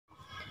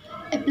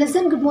A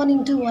pleasant good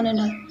morning to one and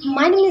all.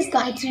 My name is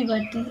Gayatri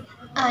Varti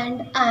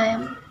and I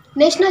am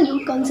National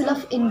Youth Council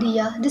of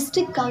India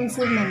District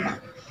Council member.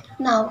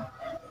 Now,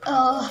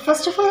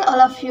 first of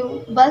all of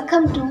you,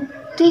 welcome to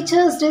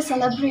Teachers Day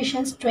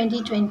Celebrations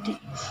 2020.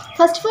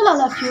 First of all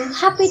of you,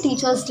 Happy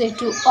Teachers Day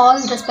to all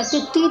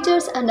respected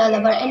teachers and all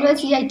our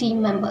NYCI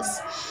team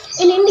members.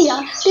 In India,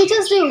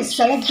 Teachers Day was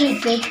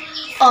celebrated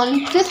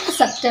on 5th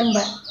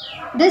September.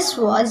 This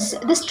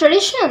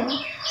tradition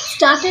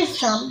started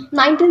from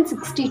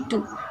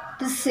 1962.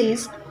 This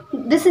is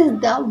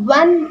the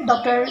when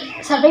Dr.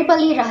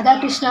 Sarvepalli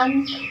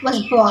Radhakrishnan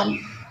was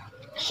born.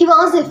 He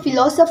was a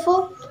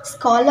philosopher,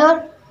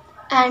 scholar,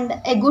 and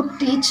a good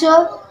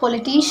teacher,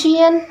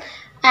 politician,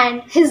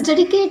 and his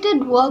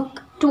dedicated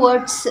work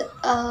towards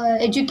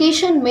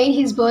education made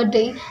his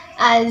birthday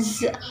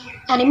as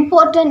an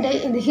important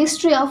day in the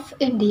history of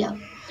India.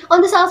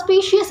 On this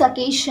auspicious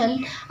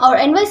occasion, our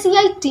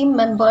NYCI team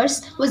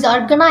members was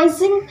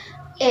organizing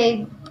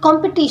a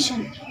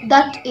competition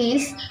that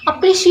is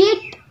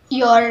appreciate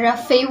your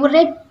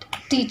favorite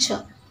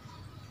teacher.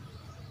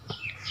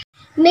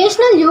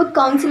 National Youth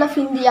Council of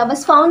India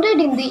was founded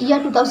in the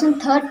year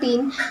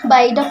 2013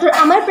 by Dr.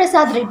 Amar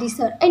Prasad Reddy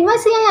sir.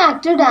 NYCI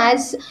acted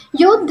as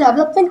Youth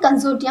Development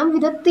Consortium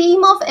with the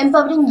theme of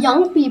empowering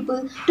young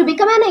people to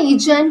become an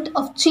agent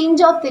of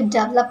change of their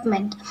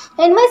development.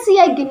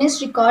 NYCI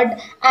Guinness Record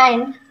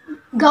and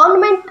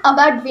Government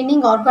Award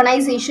winning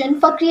organization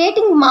for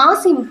creating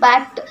mass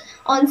impact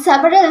on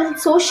several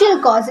social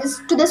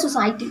causes to the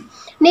society.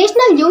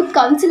 National Youth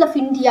Council of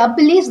India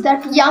believes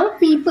that young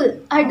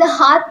people are the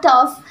heart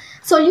of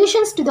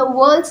solutions to the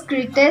world's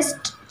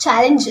greatest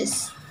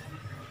challenges.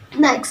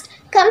 Next,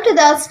 come to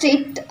the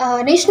State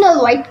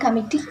National White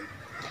Committee.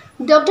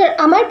 Dr.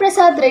 Amar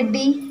Prasad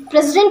Reddy,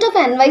 President of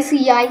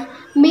NYCI,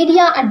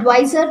 Media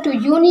Advisor to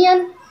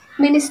Union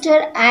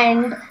Minister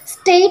and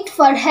State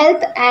for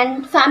Health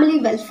and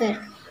Family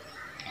Welfare.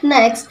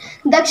 Next,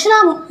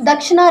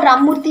 Dakshina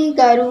Ramurthy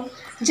Garu,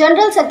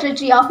 General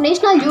Secretary of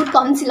National Youth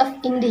Council of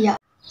India.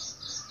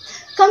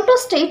 Come to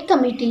State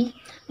Committee.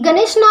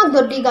 Ganesh Nag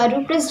Doddi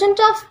Garu, President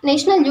of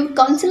National Youth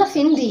Council of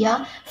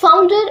India,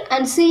 Founder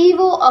and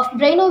CEO of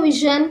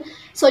Brainovision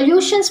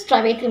Solutions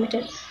Private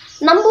Limited.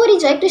 Namburi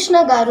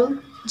Jayakrishna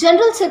Garu,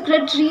 General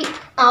Secretary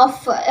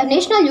of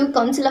National Youth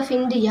Council of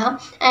India,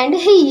 and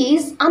he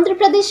is Andhra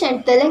Pradesh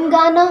and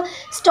Telangana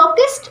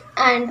stockist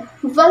and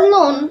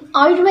well-known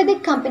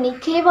Ayurvedic company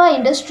Keva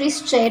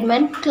Industries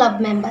Chairman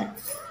Club member.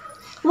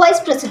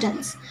 Vice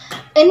Presidents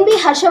N.B.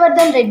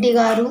 Harshavardhan Reddy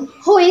Garu,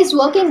 who is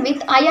working with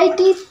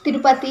IIT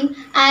Tirupati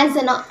as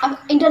an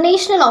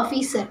international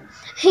officer.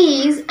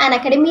 He is an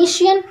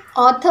academician,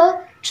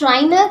 author,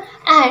 trainer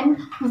and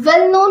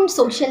well-known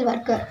social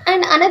worker.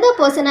 And another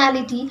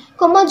personality,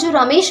 Komaju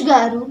Ramesh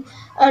Garu,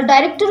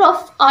 Director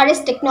of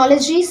RS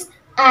Technologies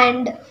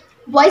and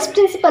Vice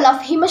Principal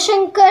of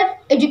Himashankar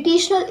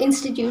Educational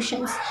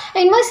Institutions.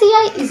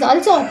 NYCI is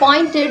also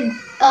appointed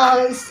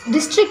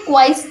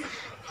district-wise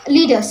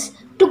leaders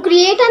to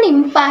create an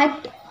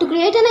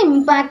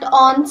impact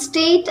on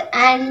state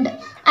and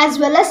as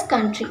well as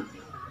country.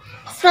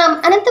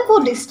 From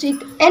Anantapur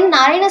district, N.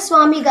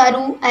 Narayanaswamy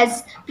Garu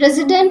as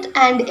President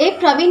and A.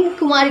 Praveen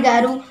Kumar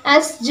Garu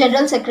as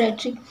General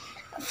Secretary.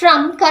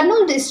 From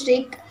Kurnool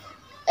district,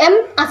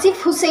 M. Asif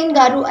Hussain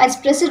Garu as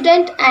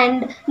President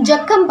and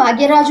Jakkam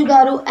Bhagyaraju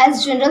Garu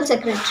as General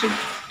Secretary.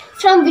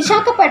 From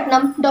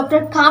Visakhapatnam,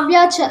 Dr.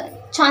 Kavya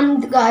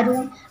Chand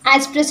Garu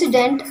as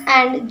President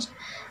and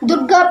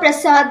Durga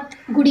Prasad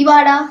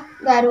Gudiwada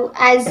Garu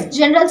as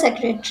General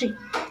Secretary.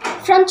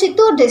 From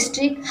Chittoor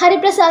district, Hari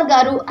Prasad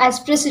Garu as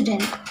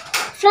President.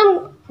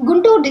 From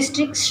Guntur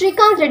district,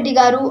 Srikanth Reddy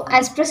Garu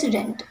as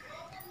President.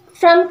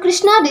 From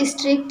Krishna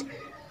district,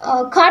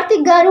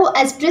 Karthik Garu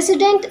as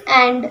President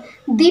and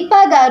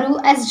Deepa Garu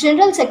as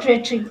General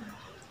Secretary.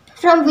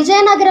 From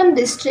Vijayanagaram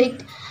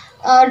district,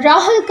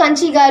 Rahul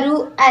Kanchi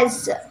Garu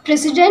as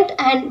President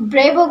and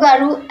Brevo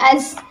Garu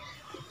as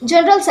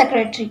General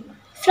Secretary.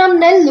 From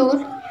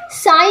Nellore,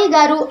 Sai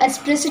Garu as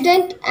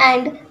President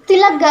and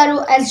Tilak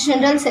Garu as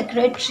General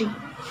Secretary.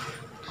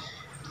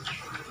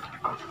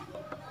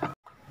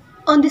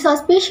 On this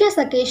auspicious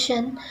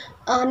occasion,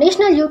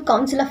 National Youth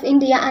Council of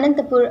India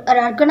Anantapur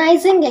are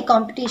organizing a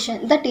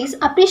competition that is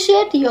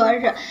appreciate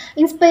your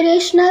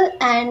inspirational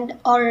and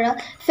or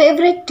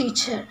favorite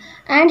teacher.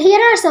 And here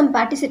are some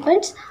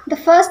participants.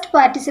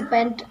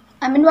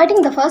 I'm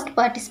inviting the first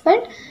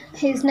participant.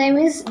 His name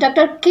is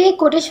Dr. K.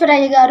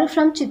 Koteshwaraya Garu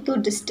from Chittoor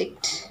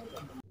district.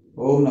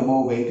 ఓం నమో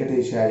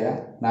వెంకటేశాయ.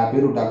 నా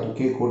పేరు doctor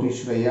K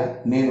కోటేశ్వరయ్య.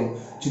 నేను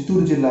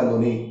చిత్తూరు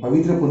జిల్లాలోని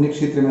పవిత్ర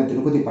పుణ్యక్షేత్రమైన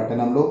తిరుపతి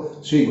పట్టణంలో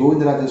Shri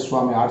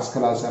Govindarajaswamy arts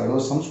కళాశాలలో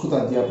సంస్కృత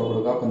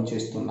అధ్యాపకుడుగా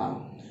పనిచేస్తున్నాను.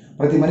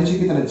 ప్రతి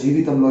మనిషికి తన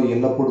జీవితంలో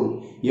ఎల్లప్పుడూ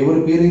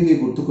ఎవరి పేరైతే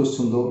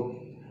గుర్తుకొస్తుందో,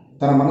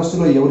 తన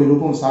మనస్సులో ఎవరి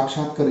రూపం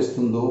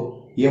సాక్షాత్కరిస్తుందో,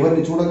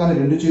 ఎవరిని చూడగానే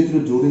రెండు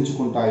చేతులు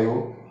జోడించుకుంటాయో,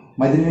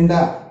 మది నిండా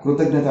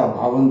కృతజ్ఞతా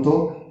భావంతో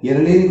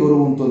ఎనలేని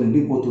గౌరవంతో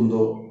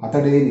నిండిపోతుందో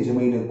అతడే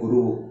నిజమైన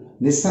గురువు.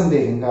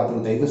 నిస్సందేహంగా అతడు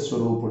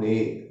దైవస్వరూపుడే.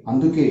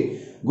 అందుకే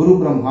గురు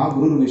బ్రహ్మ,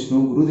 గురు విష్ణు,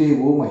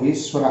 గురుదేవో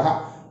మహేశ్వర,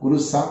 గురు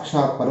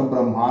సాక్షాత్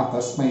పరబ్రహ్మ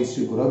తస్మై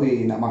శ్రీ గురవే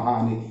నమః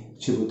అని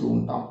చెబుతూ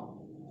ఉంటాం.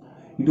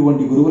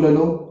 ఇటువంటి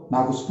గురువులలో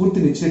నాకు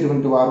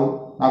స్ఫూర్తినిచ్చినటువంటి వారు,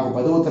 నాకు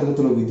 10వ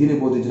తరగతిలో విద్యను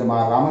బోధించిన మా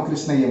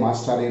రామకృష్ణయ్య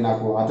మాస్టారే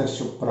నాకు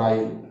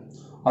ఆదర్శప్రాయులు.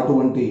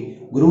 అటువంటి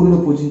గురువులను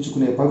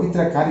పూజించుకునే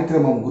పవిత్ర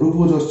కార్యక్రమం గురు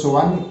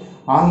పూజోత్సవాన్ని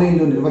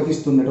ఆన్లైన్లో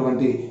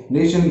నిర్వహిస్తున్నటువంటి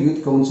national youth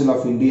council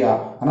of India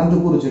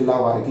Anantapur జిల్లా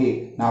వారికి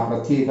నా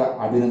ప్రత్యేక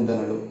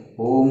అభినందనలు.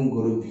 ఓం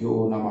గురుభ్యో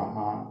నమః.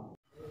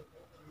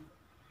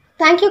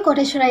 Thank you,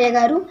 Koteshwaraya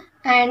Garu.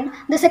 And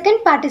the second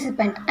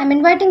participant, I'm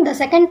inviting the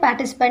second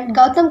participant,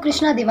 Gautam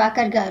Krishna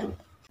Divakar Garu.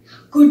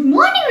 Good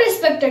morning,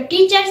 respected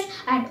teachers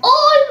and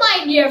all my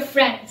dear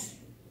friends.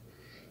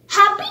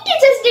 Happy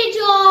Teachers' Day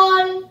to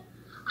all.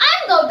 I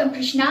am Gautam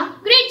Krishna,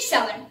 grade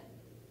 7.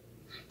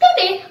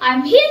 Today I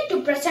am here to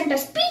present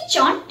a speech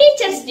on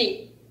Teachers' Day.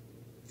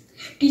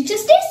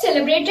 Teachers' Day is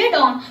celebrated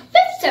on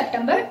 5th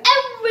September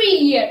every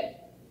year.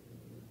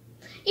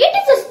 It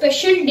is a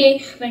special day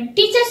when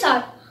teachers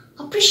are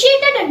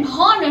appreciated and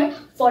honored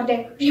for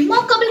their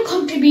remarkable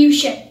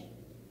contribution.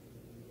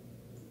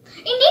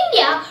 In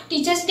India,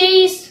 Teachers' Day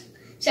is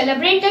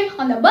celebrated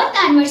on the birth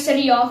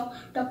anniversary of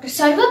Dr.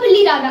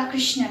 Sarvapalli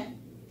Radhakrishnan.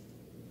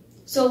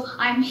 So,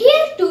 I am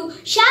here to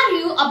share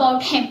you about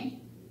him.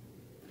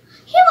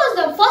 He was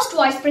the first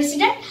Vice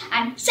President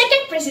and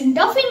second President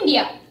of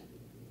India.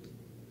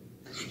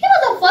 He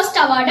was the first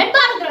awarded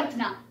Bharat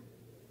Ratna.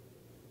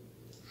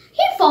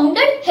 He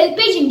founded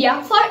Helpage India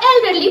for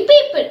elderly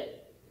people.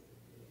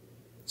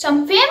 Some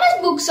famous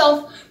books of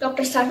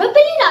Dr.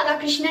 Sarvapalli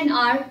Radhakrishnan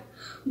are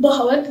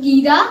Bhagavad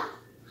Gita,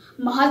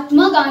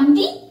 Mahatma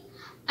Gandhi,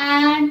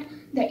 and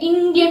the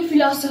Indian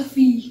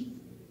philosophy.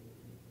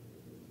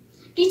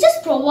 Teachers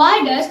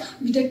provide us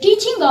with the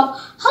teaching of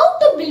how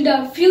to build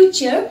our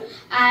future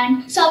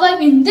and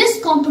survive in this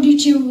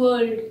competitive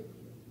world.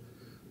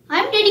 I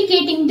am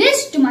dedicating this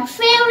to my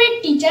favorite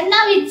teacher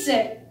Navid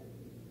sir.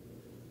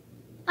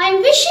 I am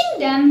wishing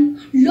them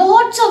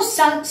lots of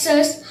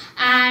success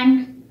and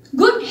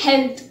good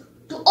health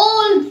to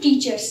all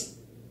teachers.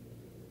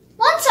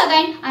 Once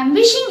again, I am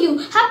wishing you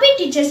Happy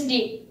Teachers'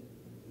 Day.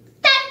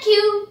 Thank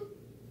you.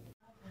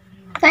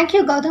 Thank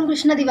you, Gautam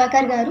Krishna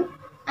Divakar Garu.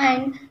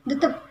 And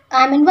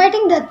I'm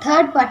inviting the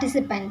third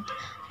participant,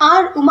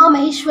 R. Uma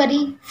Maheshwari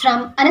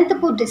from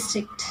Anantapur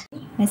district.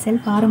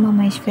 Myself, R. Uma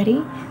Maheshwari,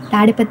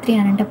 Tadipatri,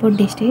 Anantapur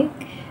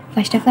district.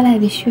 First of all, I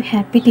wish you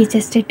Happy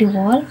Teachers' Day to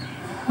all.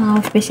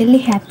 Especially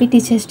Happy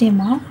Teachers' Day,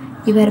 Ma.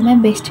 You are my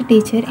best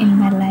teacher in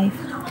my life.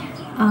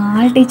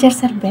 All teachers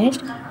are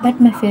best, but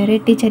my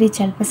favorite teacher is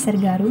Chalpasar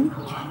Garu.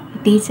 He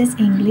teaches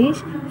English.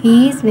 He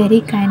is very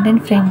kind and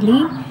friendly.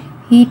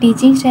 His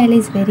teaching style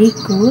is very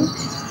cool.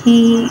 He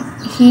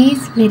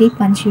is very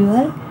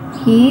punctual.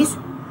 He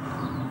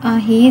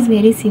is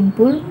very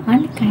simple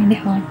and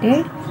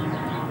kind-hearted.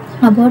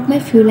 About my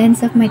few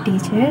lines of my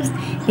teachers,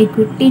 a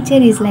good teacher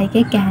is like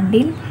a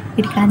candle.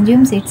 It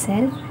consumes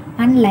itself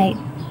and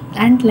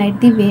light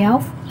the way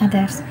of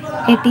others.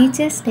 A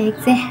teacher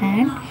takes a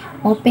hand,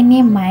 open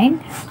a mind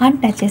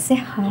and touches a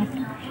heart.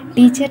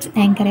 Teachers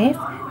encourage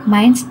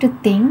minds to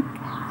think,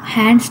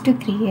 hands to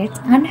create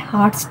and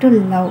hearts to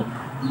love.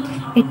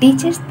 A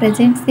teacher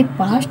presents the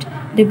past,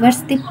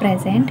 reverses the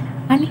present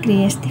and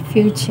creates the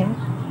future.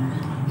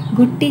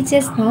 Good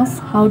teachers knows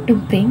how to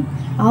bring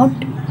out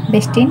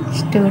best in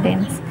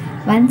students.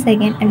 Once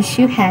again, I wish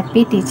you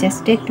Happy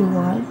Teachers' Day to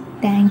all.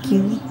 Thank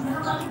you.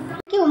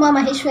 Thank you, Uma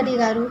Maheshwari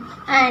Garu.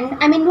 And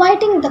I'm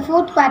inviting the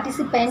fourth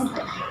participant,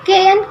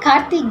 K.N.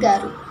 Karthik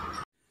Garu.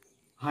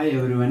 Hi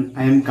everyone,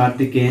 I am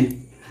Karthikeyan.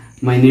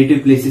 My native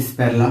place is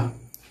Perla.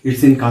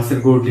 It's in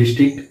Kasaragod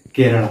district,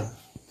 Kerala.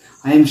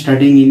 I am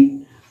studying in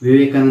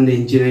Vivekananda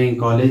Engineering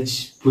College,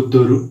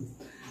 Putturu.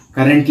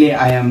 Currently,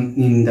 I am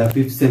in the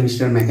 5th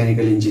semester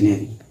Mechanical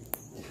Engineering.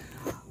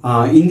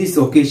 In this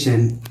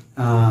occasion,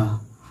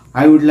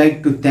 I would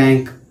like to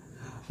thank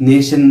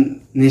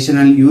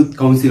National Youth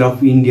Council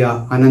of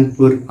India,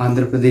 Anantapur,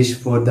 Andhra Pradesh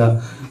for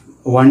the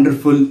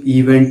wonderful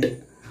event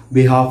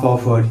behalf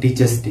of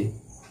Teachers' Day.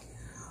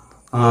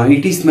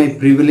 It is my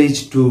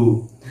privilege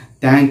to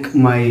thank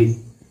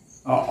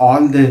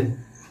all the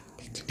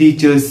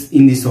teachers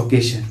in this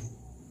occasion.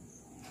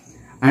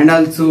 And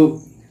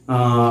also,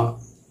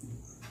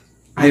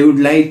 I would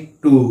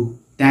like to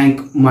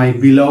thank my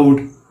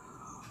beloved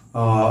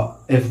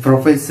a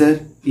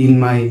professor in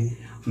my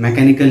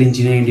Mechanical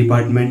Engineering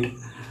Department,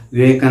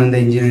 Vivekananda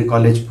Engineering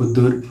College,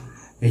 Puttur.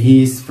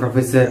 He is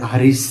Professor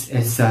Harish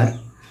S.R.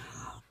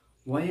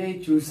 Why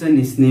I chosen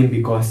his name?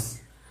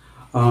 Because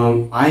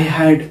I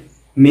had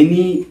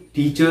many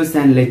teachers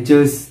and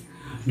lectures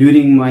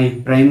during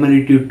my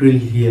primary tutorial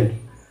here,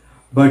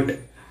 but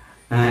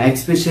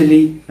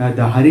especially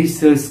the Harish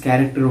sir's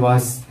character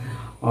was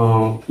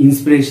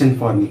inspiration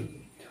for me.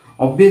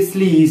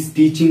 Obviously, his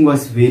teaching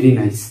was very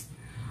nice.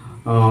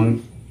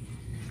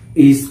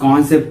 His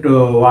concept,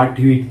 what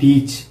he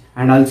teach,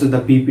 and also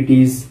the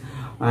PPTs,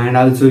 and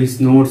also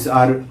his notes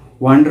are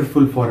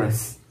wonderful for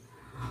us.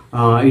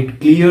 It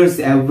clears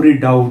every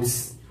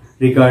doubts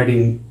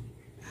regarding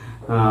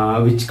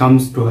which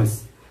comes to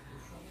us,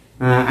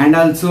 and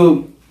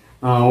also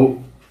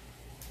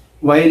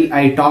while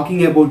I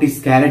talking about his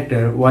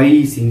character, why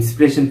is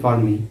inspiration for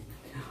me?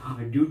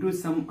 Due to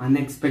some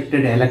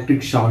unexpected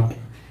electric shot,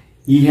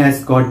 he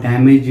has got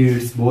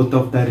damaged both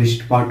of the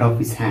wrist part of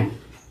his hand.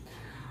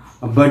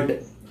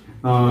 But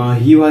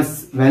he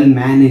was well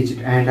managed,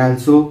 and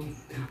also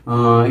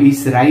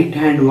his right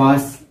hand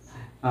was,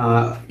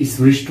 his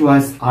wrist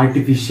was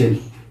artificial,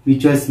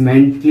 which was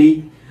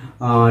mentally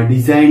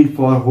designed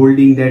for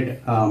holding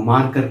that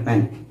marker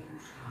pen.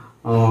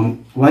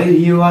 While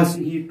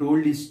he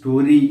told his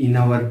story in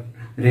our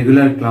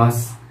regular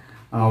class,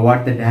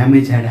 what the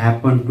damage had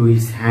happened to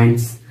his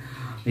hands.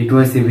 It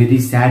was a very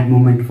sad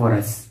moment for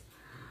us.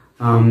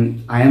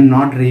 I am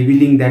not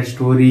revealing that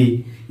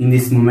story in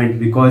this moment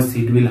because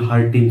it will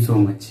hurt him so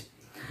much.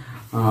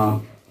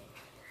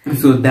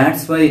 So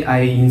that's why I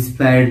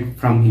inspired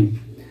from him,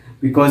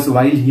 because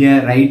while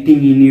here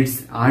writing in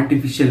its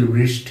artificial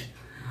wrist,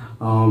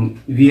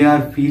 we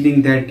are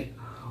feeling that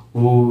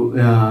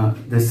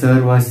the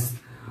sir was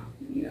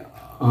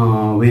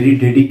very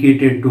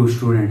dedicated to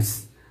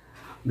students,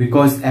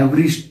 because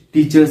every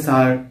teachers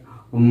are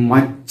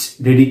much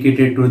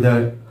dedicated to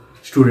the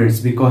students,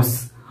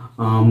 because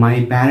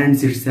my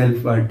parents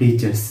itself are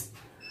teachers.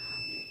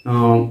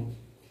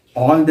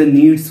 All the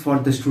needs for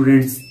the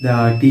students,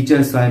 the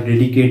teachers are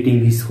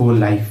dedicating his whole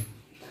life.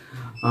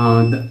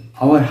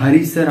 Our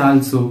Hari sir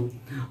also,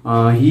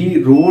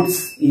 he wrote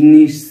in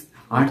his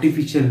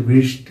artificial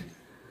wrist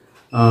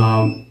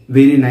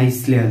very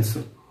nicely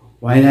also.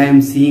 While I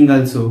am seeing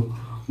also,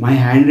 my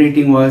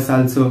handwriting was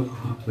also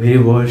very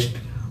worst,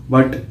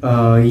 but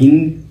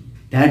in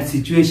that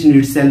situation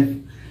itself,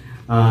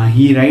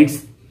 he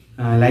writes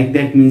like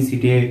that, means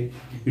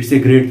it's a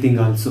great thing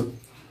also.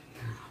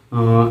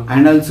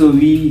 And also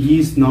he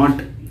is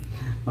not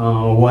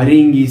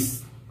worrying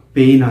his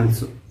pain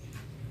also,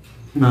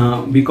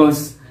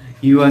 because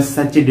he was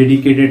such a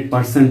dedicated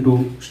person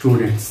to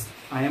students.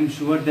 I am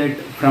sure that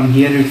from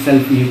here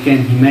itself you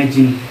can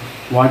imagine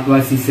what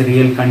was his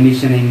real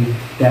condition in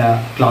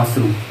the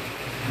classroom.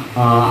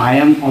 I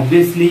am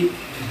obviously,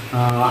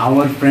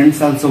 our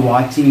friends also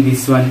watching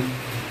this one,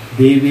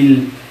 they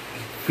will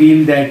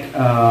feel that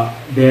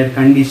their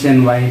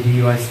condition while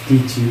he was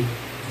teaching.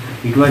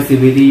 It was a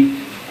very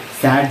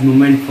sad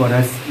moment for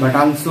us, but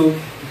also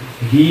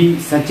he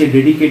is such a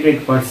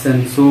dedicated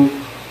person, so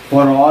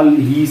for all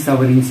he is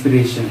our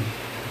inspiration,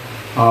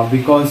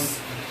 because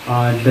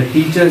the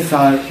teachers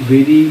are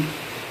very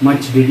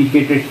much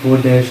dedicated for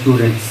their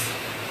students.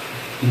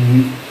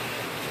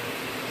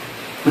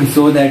 And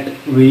so that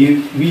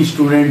we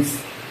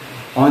students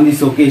on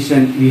this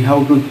occasion, we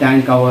have to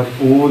thank our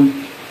all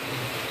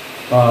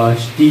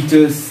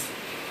teachers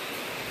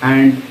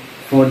and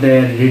for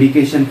their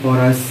dedication for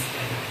us.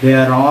 They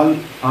are all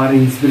our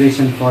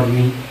inspiration for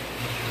me.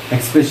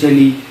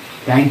 Especially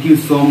thank you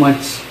so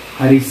much,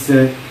 Hari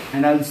sir,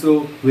 and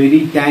also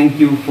very thank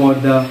you for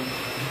the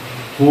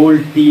whole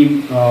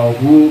team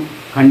who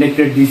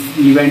conducted this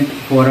event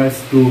for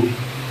us to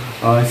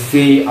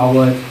say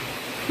our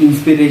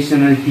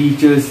inspirational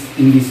teachers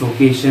in this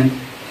occasion.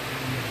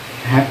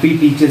 Happy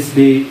Teachers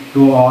Day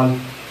to all.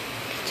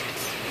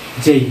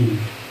 Jai Hind.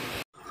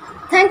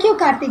 Thank you,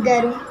 Karthik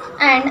Garu.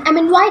 And I'm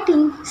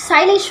inviting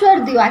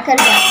Saileshwar Divakar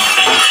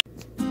Garu.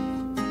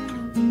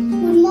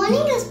 Good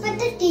morning,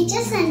 respected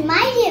teachers and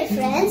my dear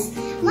friends.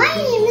 My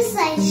name is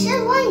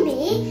Saileshwar. One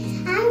day,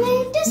 I'm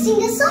going to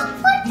sing a song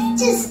for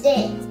Teachers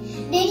Day,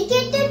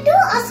 dedicated to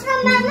Asra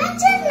Ma'am and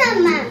Janna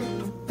Ma'am.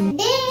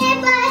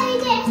 Day by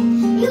day,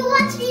 you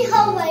watch me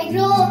how I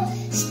grow,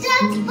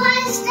 step by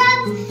step,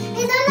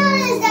 in the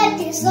knowledge that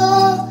you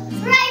sow.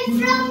 Right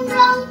from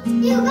wrong,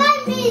 you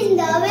guide me in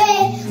the way,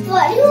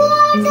 for you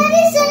are the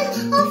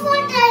reason of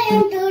what I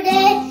am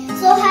today.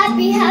 So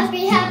happy,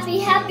 happy, happy,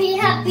 happy,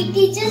 happy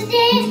Teachers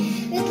Day.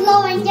 With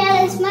love and care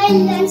and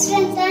smile and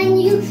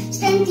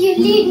strength you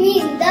lead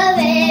me in the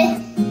way.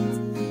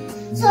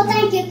 So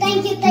thank you,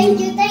 thank you, thank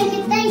you, thank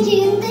you, thank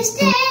you in this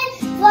day,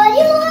 for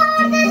you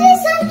are the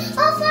reason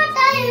of what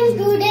I am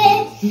today.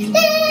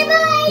 Day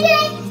by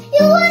day,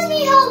 you watch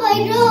me how I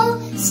grow,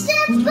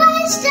 step by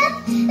step,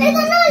 with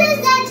the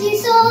knowledge that you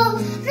sow.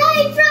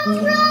 Right from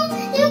wrong,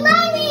 you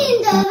guide me in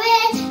the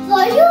way,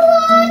 for you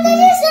are the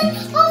reason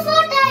of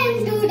what I am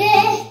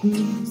today.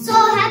 So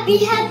happy,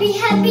 happy,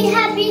 happy,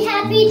 happy,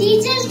 happy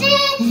Teachers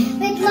Day.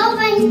 With love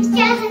and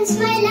care and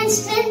smile and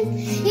strength,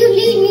 you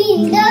lead me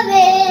in the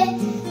way.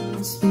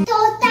 So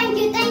thank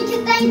you, thank you,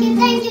 thank you,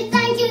 thank you,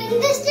 thank you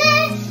in this day,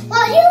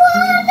 for you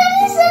are the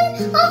reason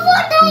of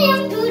what I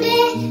am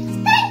today.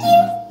 Thank you.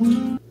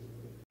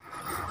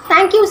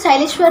 Thank you,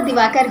 Saileshwar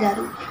Divakar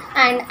Garu.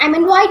 And I'm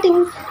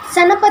inviting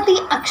Sanapati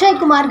Akshay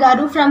Kumar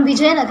Garu from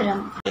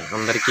Vijayanagaram.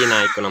 అందరికీ నా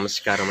యొక్క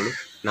నమస్కారములు.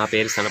 నా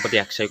పేరు సనపతి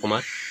అక్షయ్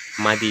కుమార్.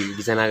 మాది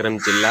విజయనగరం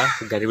జిల్లా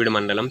గరివిడి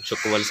మండలం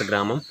చొక్కువలస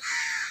గ్రామం.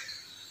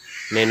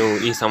 నేను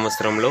ఈ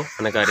సంవత్సరంలో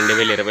అనగా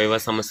 2020వ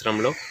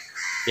సంవత్సరంలో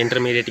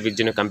ఇంటర్మీడియట్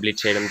విద్యను కంప్లీట్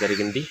చేయడం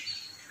జరిగింది.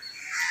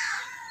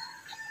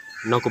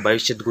 నాకు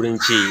భవిష్యత్తు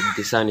గురించి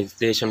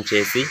దిశానిర్దేశం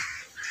చేసి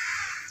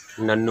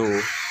నన్ను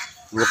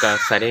ఒక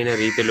సరైన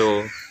రీతిలో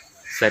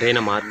సరైన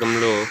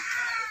మార్గంలో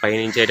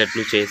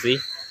పయనించేటట్లు చేసి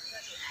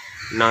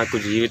నాకు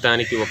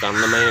జీవితానికి ఒక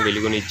అందమైన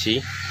వెలుగునిచ్చి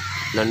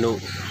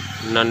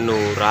నన్ను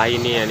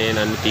రాయిని అనే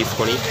నన్ను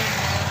తీసుకొని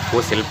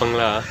ఓ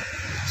శిల్పంగా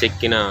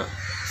చెక్కిన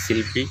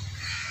శిల్పి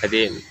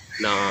అదే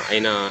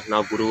నా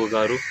గురువు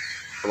గారు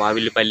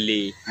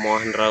వావిలిపల్లి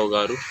మోహన్ రావు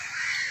గారు.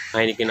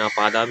 ఆయనకి నా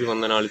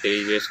పాదాభివందనాలు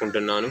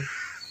తెలియజేసుకుంటున్నాను.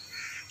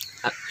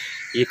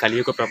 ఈ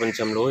కలియుగ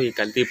ప్రపంచంలో, ఈ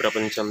కల్తీ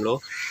ప్రపంచంలో,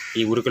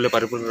 ఈ ఉరుకుల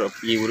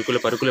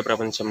పరుకుల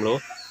ప్రపంచంలో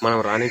మనం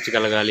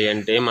రాణించగలగాలి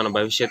అంటే, మన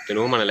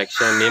భవిష్యత్తును, మన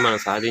లక్ష్యాన్ని మనం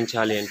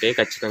సాధించాలి అంటే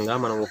ఖచ్చితంగా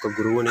మనం ఒక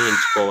గురువుని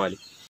ఎంచుకోవాలి.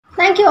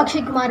 Thank you,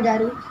 Akshay Kumar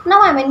Garu. Now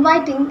I am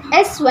inviting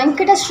S.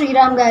 Venkata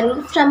Sriram Garu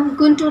from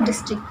Guntur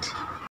district.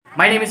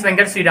 My name is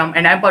Venkat Sriram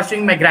and I am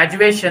pursuing my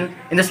graduation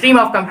in the stream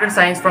of Computer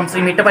Science from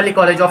Sri Mittapalli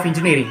College of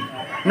Engineering.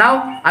 Now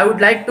I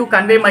would like to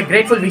convey my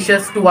grateful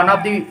wishes to one of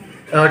the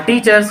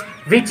teachers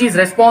which is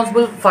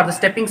responsible for the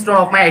stepping stone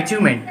of my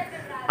achievement.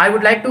 I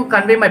would like to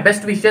convey my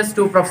best wishes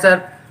to Professor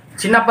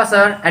Chinnappa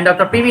sir and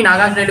Dr. P.V.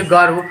 Naganjnelu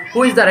Garu,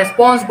 who is the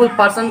responsible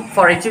person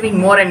for achieving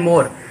more and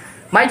more.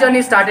 My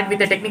journey started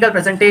with a technical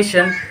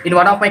presentation in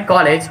one of my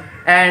college,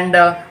 and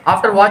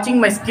after watching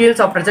my skills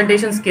of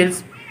presentation skills,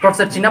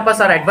 Professor Chinnappa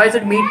sir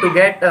advised me to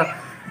get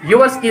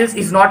your skills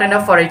is not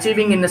enough for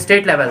achieving in the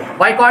state level.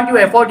 Why can't you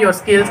afford your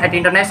skills at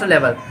international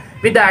level?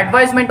 With the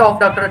advisement of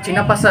Dr.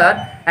 Chinnappa sir,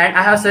 and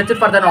I have searched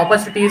for the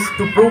opportunities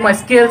to prove my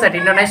skills at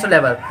international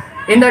level.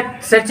 In that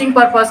searching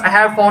purpose, I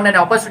have found an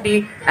opportunity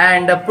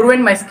and proven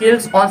my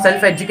skills on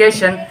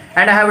self-education,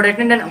 and I have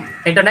attended an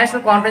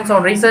international conference on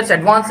research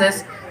advances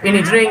in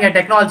engineering and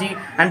technology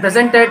and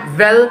presented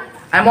well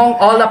among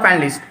all the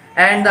panelists.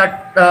 And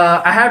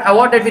I had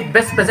awarded with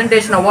Best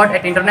Presentation Award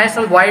at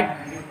international wide,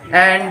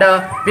 and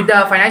with the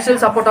financial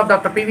support of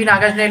Dr. P.V.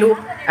 Naganjnelu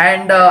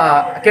and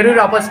career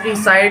opportunity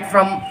side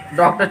from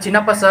Dr.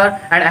 Chinnappa sir,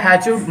 and I have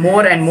achieved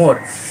more and more.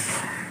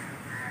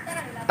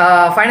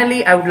 Finally,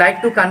 I would like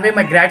to convey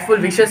my grateful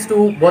wishes to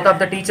both of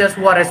the teachers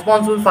who are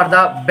responsible for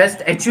the best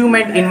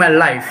achievement in my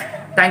life.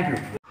 Thank you.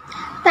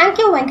 Thank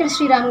you, Venkata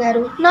Sriram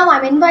Garu. Now I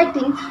am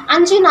inviting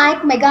Anji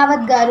Nayak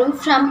Megawat Garu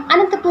from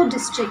Anantapur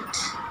district.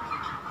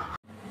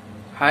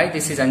 Hi,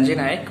 this is Anji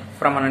Nayak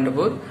from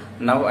Anantapur.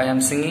 Now I am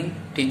singing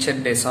Teacher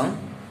Day song.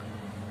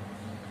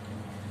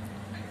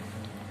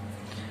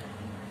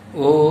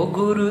 O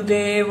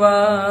Gurudeva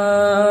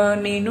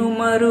ninu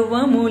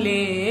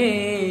maruvamule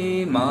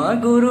ma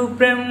Guru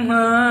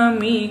Brahma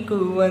meeku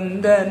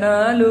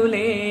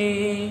vandanalule.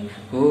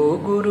 O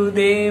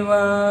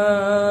Gurudeva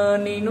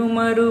ninu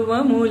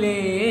maruvamule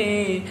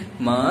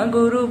ma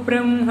Guru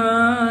Brahma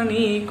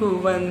neeku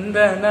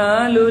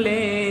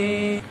vandanalule.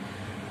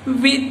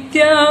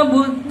 విద్యా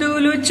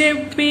బుద్ధులు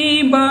చెప్పి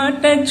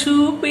బాట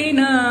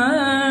చూపినా,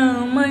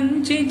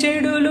 మంచి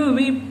చెడులు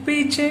విప్పి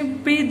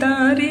చెప్పి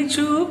దారి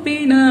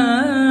చూపినా,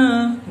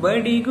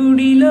 బడి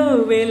గుడిలో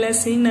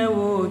వెలసిన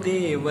ఓ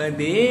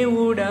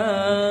దేవదేవుడా,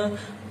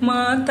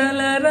 మా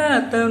తల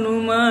రాతను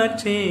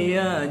మార్చే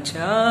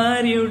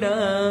ఆచార్యుడా.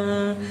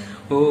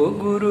 ఓ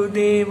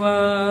గురుదేవా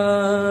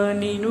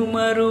నిను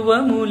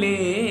మరువములే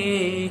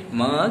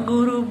మా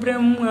గురు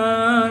బ్రహ్మ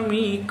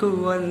మీకు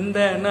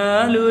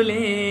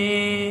వందనాలులే.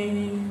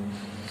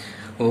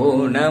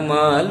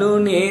 ఓనమాలు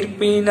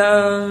నేర్పిన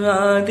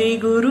ఆది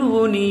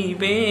గురువు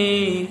నీవే,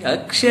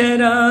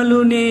 అక్షరాలు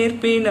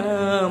నేర్పిన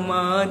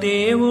మా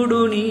దేవుడు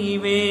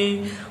నీవే.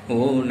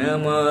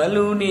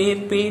 ఓనమాలు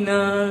నేర్పిన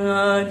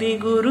ఆది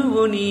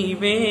గురువు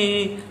నీవే,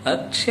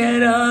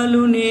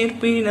 అక్షరాలు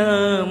నేర్పిన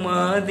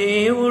మా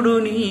దేవుడు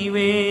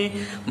నీవే.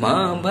 మా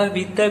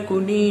భవితకు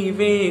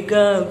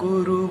నీవేగా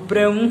గురు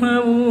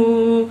బ్రహ్మవు,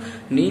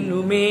 నిన్ను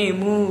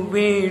మేము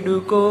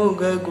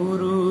వేడుకోగ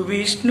గురు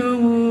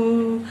విష్ణువు.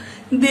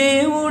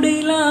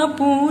 దేవుడిలా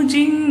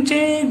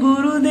పూజించే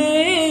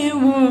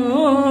గురుదేవో,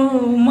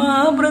 మా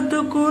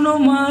బ్రతుకును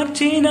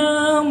మార్చిన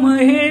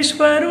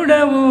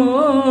మహేశ్వరుడవో.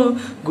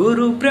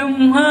 గురు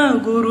బ్రహ్మ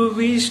గురు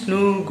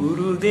విష్ణు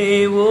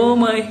గురుదేవో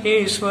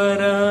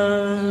మహేశ్వర.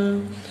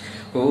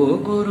 ఓ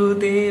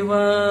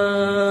గురుదేవా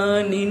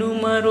నిను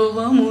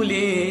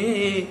మరువములే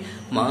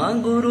మా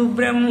గురు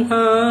బ్రహ్మ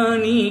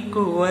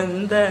నీకు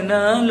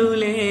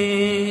వందనాలులే.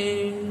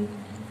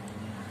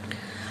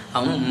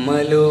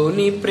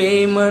 అమ్మలోని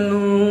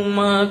ప్రేమను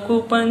మాకు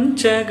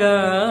పంచగా,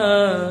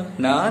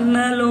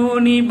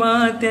 నాన్నలోని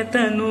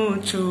బాధ్యతను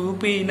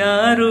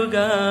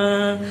చూపినారుగా.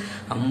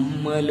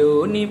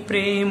 అమ్మలోని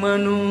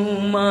ప్రేమను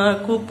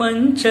మాకు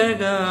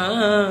పంచగా,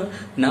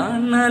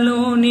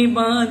 నాన్నలోని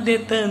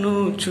బాధ్యతను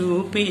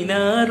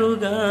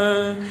చూపినారుగా.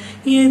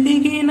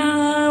 ఎదిగినా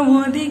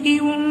ఒదిగి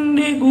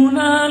ఉండే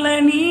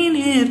గుణాలని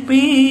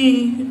నేర్పి,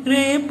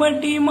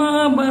 రేపటి మా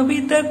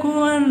భవితకు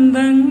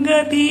అందంగా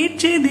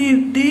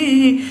తీర్చిదిద్ది,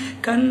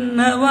 కన్న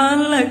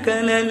వాళ్ళ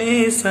కలలే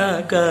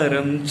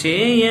సాకారం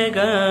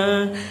చేయగా,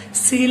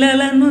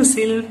 శిలలను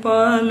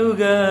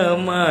శిల్పాలుగా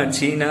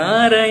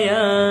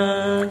మార్చినారయా.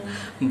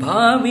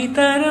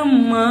 భావితరం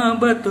మా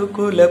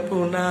బతుకుల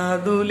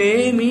పునాదులే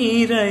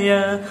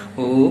మీరయా.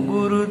 ఓ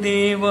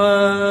గురుదేవా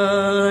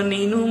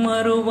నిను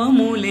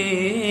మరువములే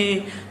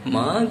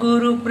మా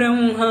గురు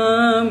బ్రహ్మ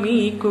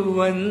మీకు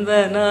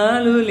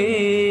వందనాలులే.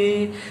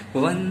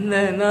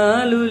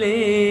 వందనాలులే.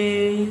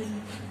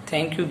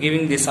 Thank you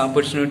giving this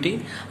opportunity.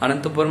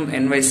 Anantapuram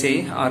NYCI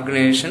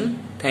organization.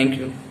 Thank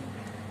you.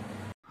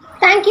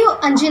 Thank you,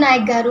 Anji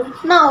Naik Garu.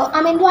 Now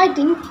I'm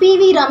inviting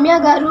PV Ramya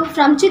Garu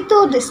from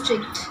Chittoor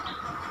district.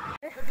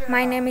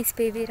 My name is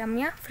PV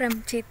Ramya from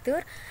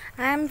Chittoor.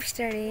 I am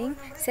studying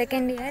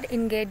second year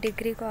in GATE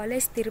Degree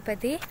College,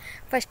 Tirupati.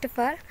 First of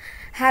all,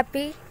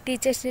 happy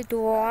Teachers Day to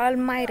all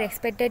my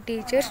respected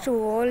teachers to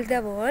all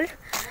the world.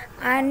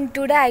 And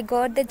today I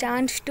got the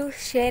chance to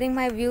sharing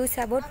my views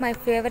about my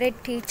favorite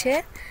teacher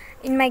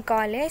in my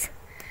college.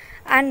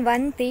 And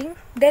one thing,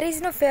 there is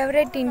no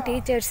favorite in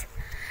teachers.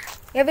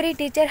 Every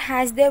teacher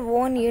has their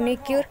own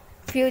unique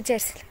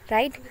futures,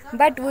 right?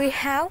 But we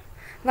have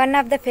one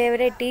of the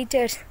favorite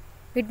teachers.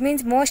 It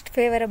means most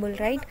favorable,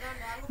 right?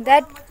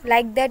 That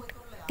like that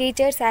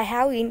teachers I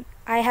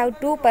have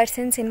two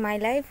persons in my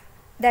life.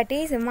 That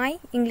is my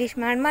English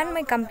madam and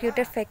my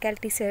computer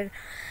faculty sir.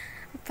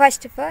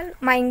 First of all,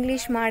 my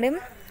English madam,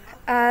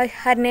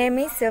 her name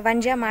is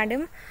Vanja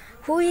madam,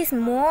 who is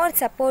more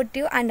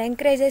supportive and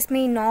encourages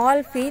me in all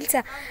fields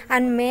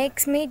and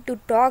makes me to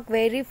talk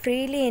very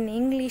freely in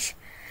English.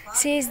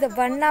 She is the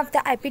one of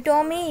the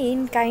epitome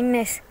in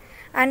kindness,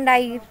 and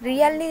I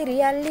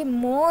really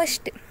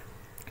most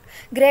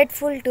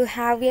grateful to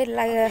have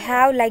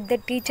like the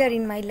teacher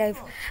in my life.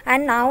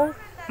 And now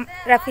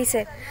Rafi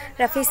sir,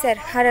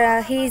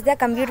 he is the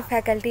computer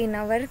faculty in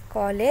our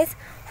college,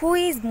 who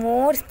is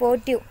more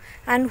sportive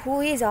and who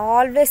is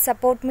always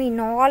support me in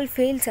all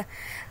fields.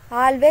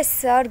 Always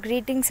sir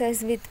greetings us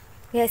with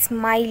a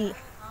smile.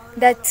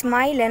 That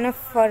smile enough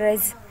for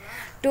us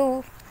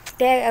to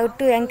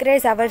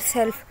encourage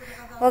ourselves.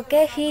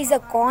 Okay, he is a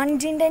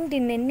confident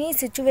in any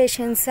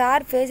situation. Sir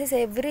faces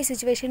every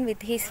situation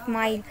with his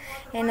smile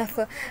enough.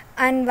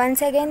 And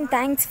once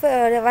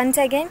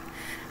again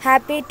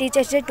happy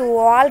Teachers Day to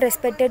all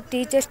respected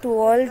teachers to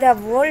all the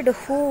world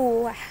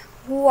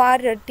who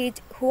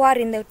are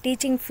in the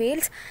teaching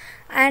fields.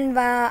 And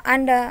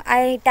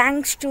I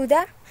thanks to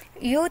the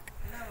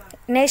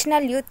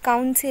National Youth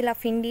Council of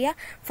India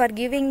for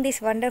giving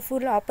this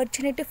wonderful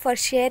opportunity for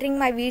sharing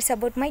my views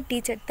about my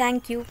teacher.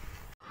 Thank you.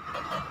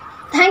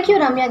 Thank you,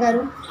 Ramya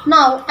Garu.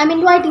 Now I'm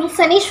inviting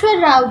Sanishwar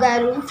Rao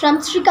Garu from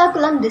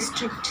Srikakulam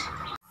district.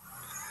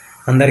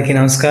 అందరికీ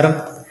నమస్కారం.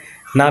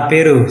 నా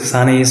పేరు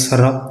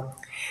సానయేశ్వరరావు.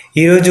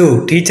 ఈరోజు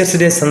teachers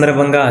day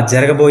సందర్భంగా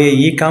జరగబోయే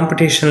ఈ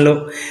కాంపిటీషన్లో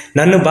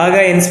నన్ను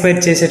బాగా ఇన్స్పైర్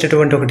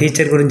చేసేటటువంటి ఒక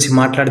టీచర్ గురించి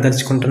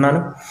మాట్లాడదలుచుకుంటున్నాను.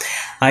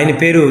 ఆయన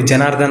పేరు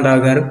జనార్దన్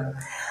రావు గారు.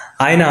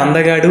 ఆయన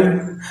అందగాడు,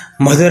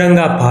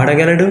 మధురంగా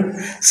పాడగలడు,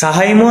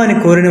 సహాయము అని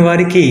కోరిన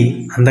వారికి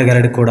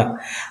అందగలడు కూడా.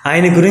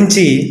 ఆయన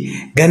గురించి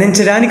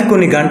గణించడానికి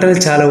కొన్ని గంటలు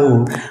చాలవు.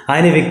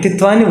 ఆయన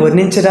వ్యక్తిత్వాన్ని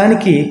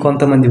వర్ణించడానికి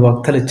కొంతమంది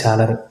వక్తలు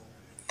చాలరు.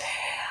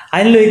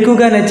 ఆయనలో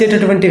ఎక్కువగా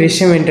నచ్చేటటువంటి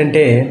విషయం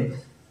ఏంటంటే,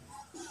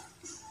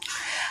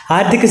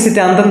 ఆర్థిక స్థితి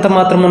అంతంత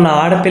మాత్రం ఉన్న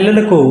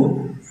ఆడపిల్లలకు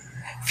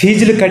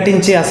ఫీజులు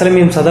కట్టించి అసలు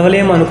మేము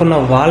చదవలేము అనుకున్న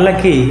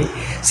వాళ్ళకి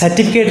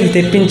సర్టిఫికేట్లు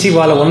తెప్పించి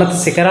వాళ్ళ ఉన్నత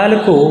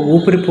శిఖరాలకు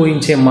ఊపిరి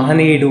పోయించే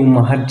మహనీయుడు,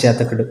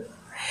 మహర్జాతకుడు.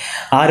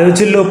 ఆ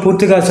రోజుల్లో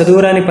పూర్తిగా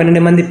చదువురాని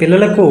 12 మంది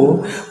పిల్లలకు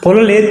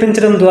పొలం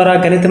నేర్పించడం ద్వారా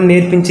గణితం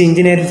నేర్పించి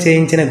ఇంజనీరింగ్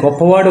చేయించిన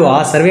గొప్పవాడు ఆ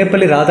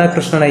సర్వేపల్లి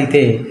రాధాకృష్ణన్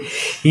అయితే,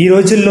 ఈ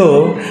రోజుల్లో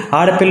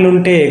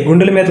ఆడపిల్లుంటే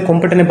గుండెల మీద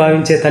కుంపటని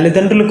భావించే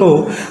తల్లిదండ్రులకు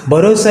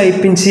భరోసా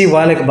ఇప్పించి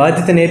వాళ్ళకి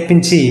బాధ్యత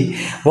నేర్పించి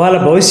వాళ్ళ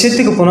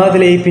భవిష్యత్తుకు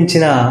పునాదులు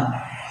వేయించిన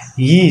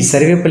ఈ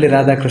సర్వేపల్లి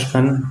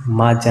రాధాకృష్ణన్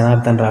మా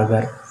జనార్దన్ రావు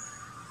గారు.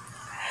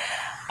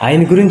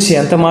 ఆయన గురించి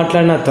ఎంత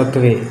మాట్లాడినా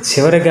తక్కువే.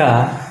 చివరగా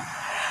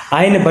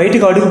ఆయన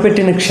బయటకు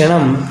అడుగుపెట్టిన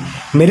క్షణం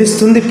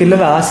మెరుస్తుంది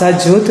పిల్లల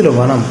ఆశాజ్యోతుల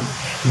వనం.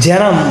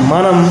 జనం,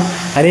 మనం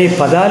అనే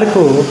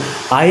పదాలకు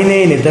ఆయనే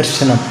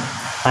నిదర్శనం.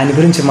 ఆయన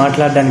గురించి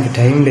మాట్లాడడానికి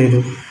టైం లేదు,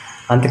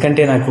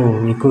 అంతకంటే నాకు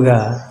ఎక్కువగా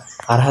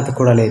అర్హత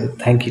కూడా లేదు.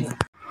 Thank you.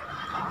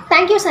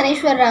 Thank you,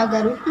 Saneshwar Rao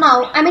Garu. Now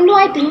I'm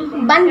inviting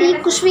Bandi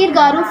Kushveer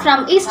Garu from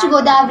East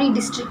Godavari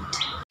district.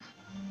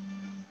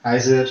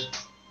 Hi sir,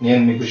 నేను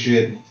మీ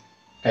కుష్వీర్ని,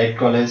 kite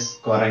college,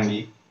 Korangi,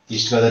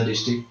 east Godavari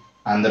district,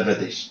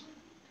 Andhra Pradesh.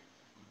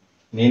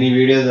 నేను ఈ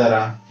వీడియో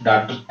ద్వారా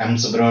డాక్టర్ ఎం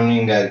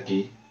సుబ్రహ్మణ్యం గారికి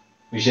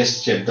విషెస్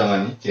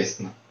చెప్దామని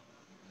చేస్తున్నాను.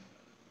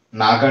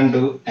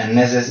 నాకంటూ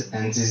ఎన్ఎస్ఎస్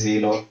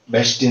ఎన్సిసిలో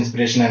బెస్ట్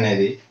ఇన్స్పిరేషన్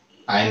అనేది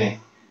ఆయనే.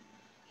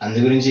 అందు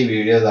గురించి ఈ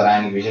వీడియో ద్వారా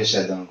ఆయనకి విషెస్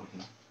చేద్దాం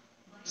అనుకుంటున్నాను.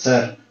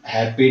 Sir,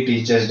 happy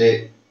teachers day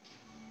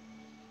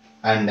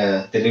and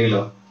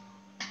తెలుగులో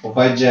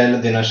ఉపాధ్యాయుల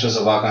దినోత్సవ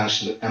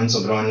శుభాకాంక్షలు ఎం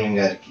సుబ్రహ్మణ్యం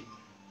గారికి.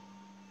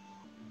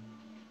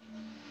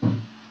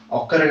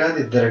 ఒక్కరు కాదు,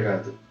 ఇద్దరు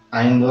కాదు,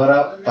 ఆయన ద్వారా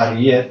పర్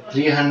ఇయర్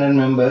 300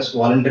 మెంబర్స్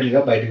వాలంటరీగా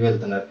బయటకు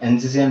వెళ్తున్నారు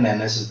ఎన్సిసి అండ్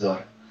ఎన్ఎస్ఎస్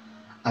ద్వారా.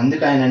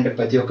 అందుకే ఆయన అంటే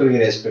ప్రతి ఒక్కరికి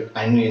రెస్పెక్ట్.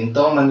 ఆయన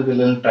ఎంతో మంది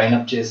పిల్లల్ని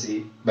ట్రైన్అప్ చేసి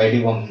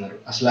బయటికి పంపుతున్నారు.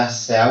 అసలు ఆ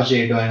సేవ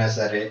చేయడం అయినా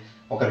సరే,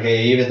 ఒకరికి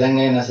ఏ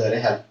విధంగా అయినా సరే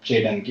హెల్ప్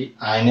చేయడానికి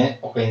ఆయనే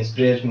ఒక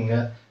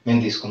ఇన్స్పిరేషన్గా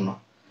మేము తీసుకున్నాం.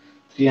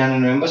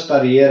 300 మెంబర్స్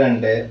పర్ ఇయర్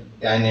అంటే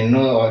ఆయన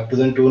ఎన్నో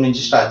 2002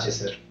 నుంచి స్టార్ట్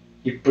చేశారు.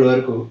 ఇప్పటి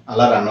వరకు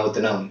అలా రన్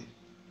అవుతూనే ఉంది.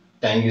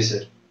 Thank you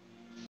sir.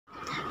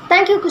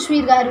 Thank you,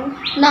 Kushveer Garu.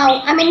 Now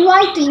I'm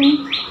inviting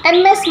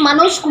MS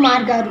Manoj Kumar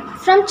Garu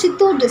from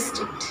Chittoor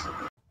district.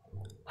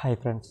 Hi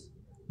friends,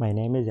 my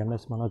name is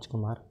MS Manoj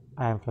Kumar.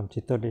 I am from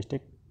Chittoor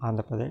district,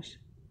 Andhra Pradesh.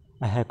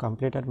 I have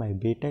completed my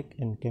BTech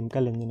in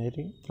Chemical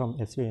Engineering from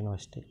SV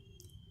University.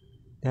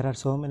 There are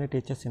so many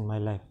teachers in my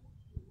life,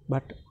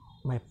 but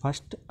my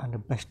first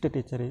and best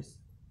teacher is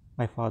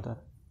my father.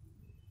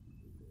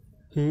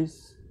 He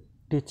is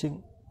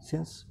teaching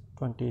since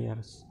 20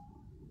 years.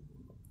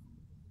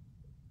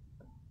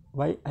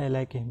 Why I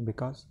like him?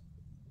 Because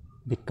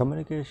the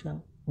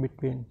communication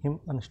between him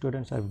and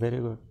students are very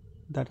good.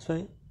 That's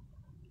why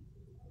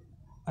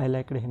I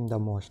liked him the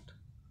most.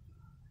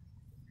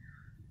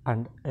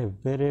 And a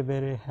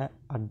very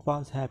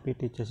advanced happy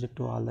teachers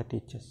to all the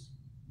teachers.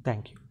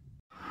 Thank you.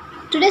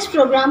 Today's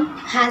program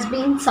has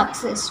been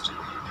success.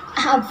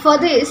 For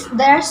this,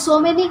 there are so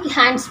many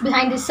hands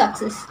behind this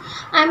success.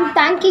 I'm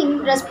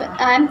thanking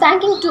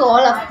to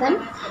all of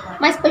them.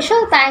 My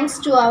special thanks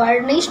to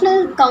our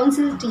National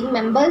Council team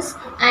members,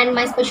 and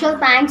my special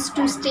thanks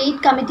to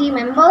state committee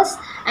members,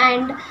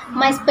 and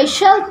my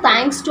special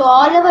thanks to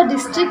all our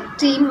district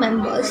team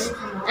members.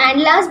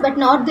 And last but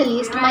not the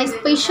least, my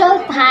special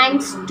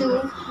thanks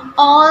to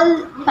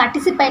all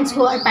participants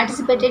who are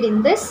participated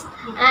in this.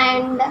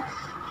 And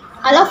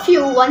all of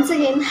you, once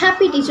again,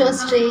 happy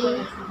Teachers'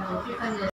 Day.